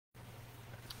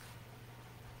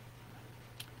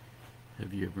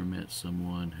Have you ever met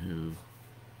someone who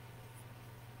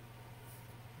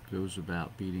goes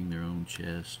about beating their own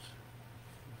chest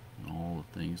and all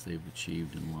the things they've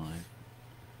achieved in life,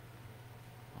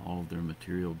 all of their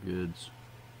material goods,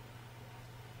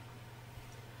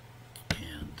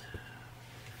 and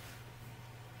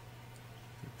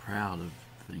they're proud of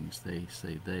things they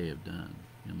say they have done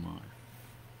in life?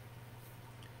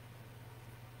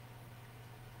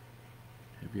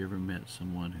 Have you ever met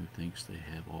someone who thinks they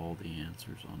have all the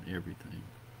answers on everything?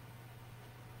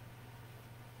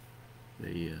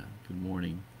 Good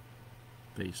morning,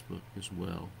 Facebook as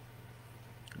well.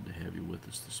 Good to have you with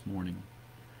us this morning.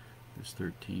 This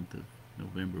 13th of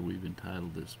November, we've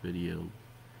entitled this video,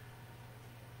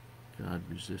 God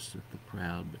resisteth the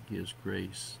proud but gives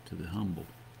grace to the humble.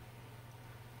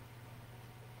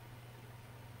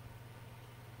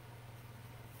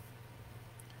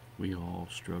 We all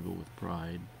struggle with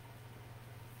pride.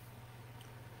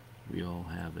 We all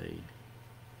have a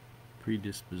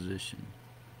predisposition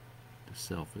to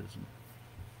selfism.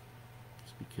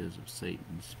 It's because of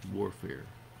Satan's warfare,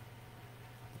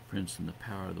 the prince and the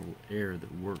power of the air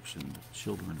that works in the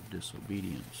children of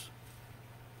disobedience.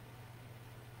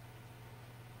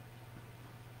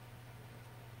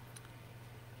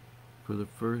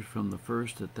 From the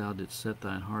first that thou didst set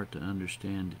thine heart to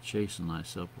understand, to chasten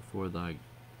thyself before thy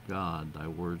God, thy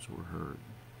words were heard.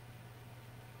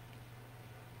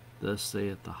 Thus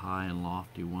saith the high and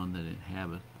lofty one that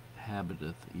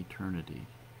inhabiteth eternity.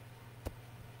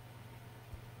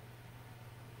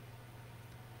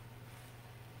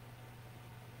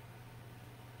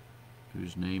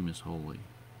 Whose name is holy.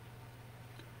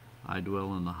 I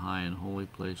dwell in the high and holy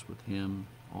place with him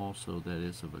also that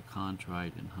is of a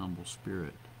contrite and humble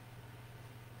spirit,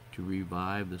 to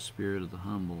revive the spirit of the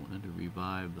humble, and to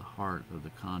revive the heart of the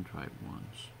contrite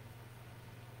ones.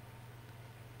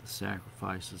 The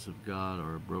sacrifices of God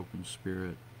are a broken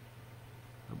spirit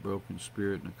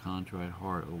and a contrite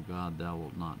heart, O God, thou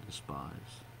wilt not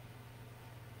despise.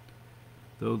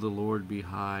 Though the Lord be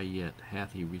high, yet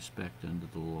hath he respect unto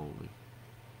the lowly,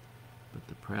 but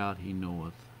the proud he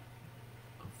knoweth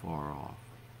afar off.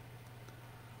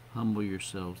 Humble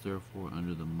yourselves therefore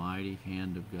under the mighty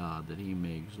hand of God, that he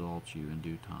may exalt you in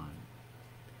due time.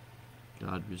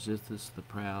 God resisteth the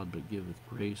proud, but giveth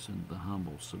grace unto the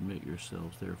humble. Submit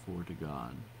yourselves therefore to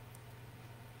God.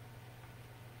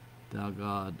 Thou,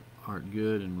 God, art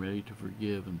good and ready to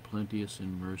forgive, and plenteous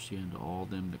in mercy unto all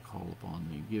them that call upon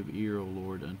thee. Give ear, O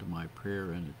Lord, unto my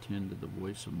prayer, and attend to the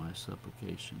voice of my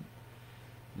supplication.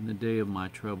 In the day of my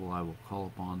trouble I will call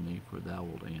upon thee, for thou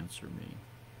wilt answer me.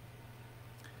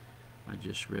 I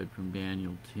just read from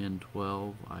Daniel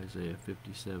 10:12, Isaiah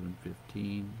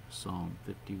 57:15, Psalm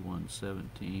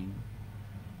 51:17,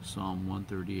 Psalm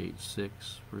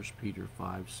 138:6, 1 Peter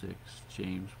 5:6,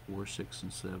 James 4:6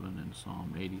 and 7, and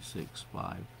Psalm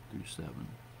 86:5 through 7.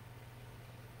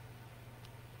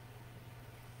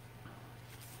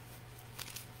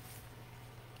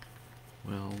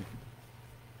 Well,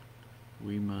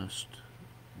 we must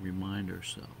remind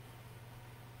ourselves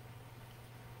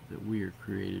that we are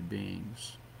created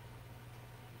beings,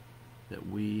 that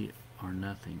we are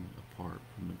nothing apart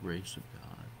from the grace of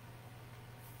God,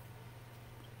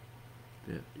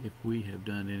 that if we have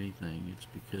done anything, it's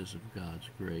because of God's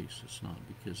grace. It's not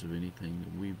because of anything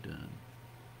that we've done.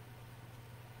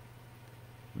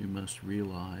 We must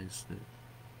realize that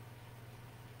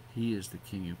he is the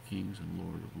King of Kings and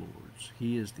Lord of Lords.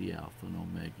 He is the Alpha and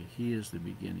Omega. He is the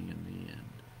beginning and the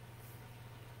end.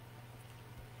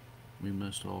 We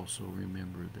must also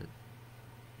remember that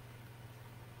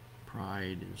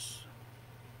pride is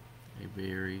a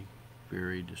very,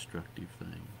 very destructive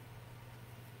thing.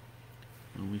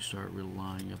 When we start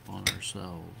relying upon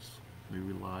ourselves, we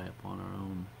rely upon our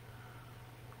own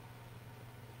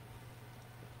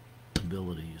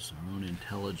abilities, our own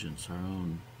intelligence, our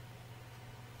own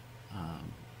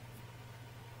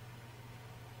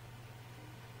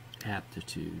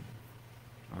aptitude,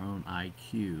 our own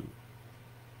IQ.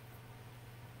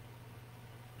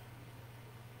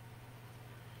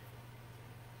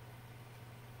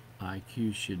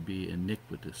 IQ should be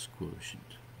iniquitous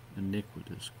quotient,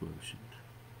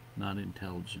 not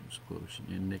intelligence quotient,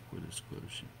 iniquitous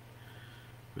quotient.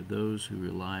 For those who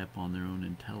rely upon their own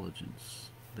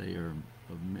intelligence, they are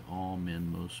of all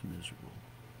men most miserable.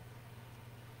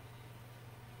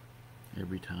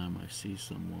 Every time I see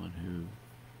someone who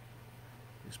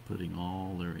is putting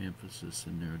all their emphasis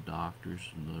in their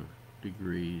doctors and their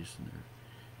degrees and their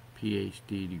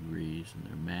PhD degrees and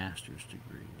their master's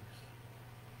degrees,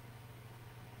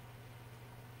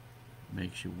 it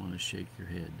makes you want to shake your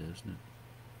head, doesn't it?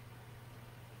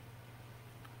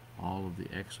 all of the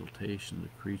exaltation of the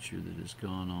creature that has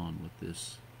gone on with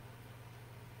this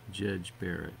Judge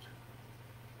Barrett.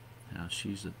 Now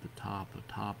she's at the top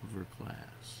of her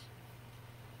class.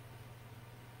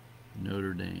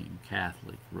 Notre Dame,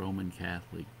 Catholic, Roman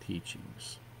Catholic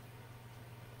teachings,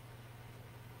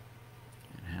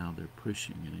 and how they're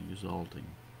pushing and exalting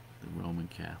the Roman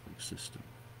Catholic system.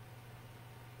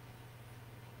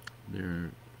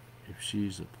 If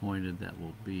she's appointed, that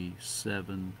will be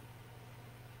 7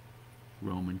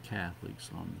 Roman Catholics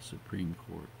on the Supreme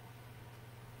Court.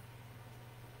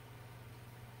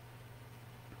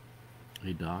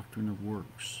 A doctrine of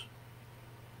works,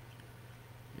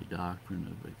 a doctrine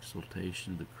of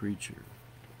exaltation of the creature,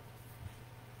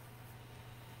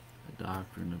 a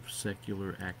doctrine of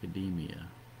secular academia,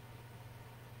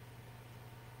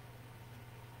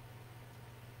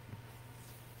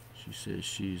 she says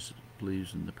she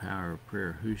believes in the power of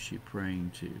prayer. Who's she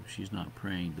praying to? She's not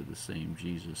praying to the same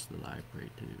Jesus that I pray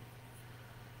to. Is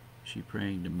she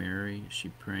praying to Mary? Is she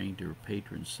praying to her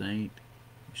patron saint?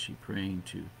 Is she praying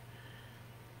to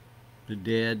the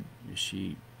dead? Is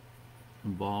she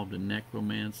involved in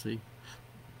necromancy?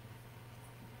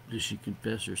 Does she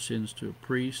confess her sins to a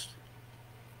priest?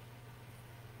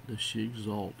 Does she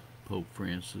exalt Pope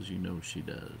Francis? You know she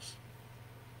does.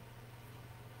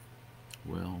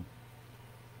 Well,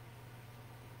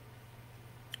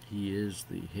 he is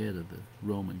the head of the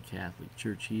Roman Catholic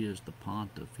Church. He is the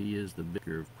pontiff. He is the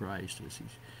vicar of Christ,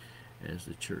 as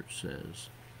the church says.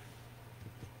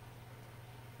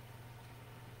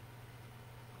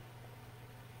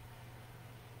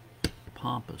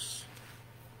 Pompous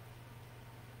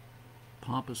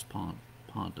pontiff.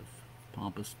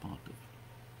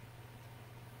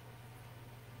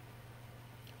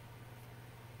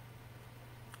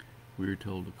 We are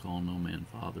told to call no man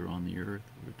father on the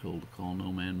earth. We are told to call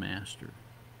no man master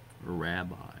or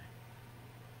rabbi.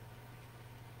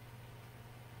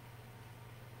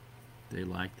 They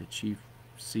like the chief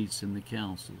seats in the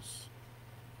councils,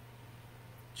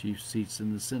 chief seats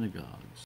in the synagogues.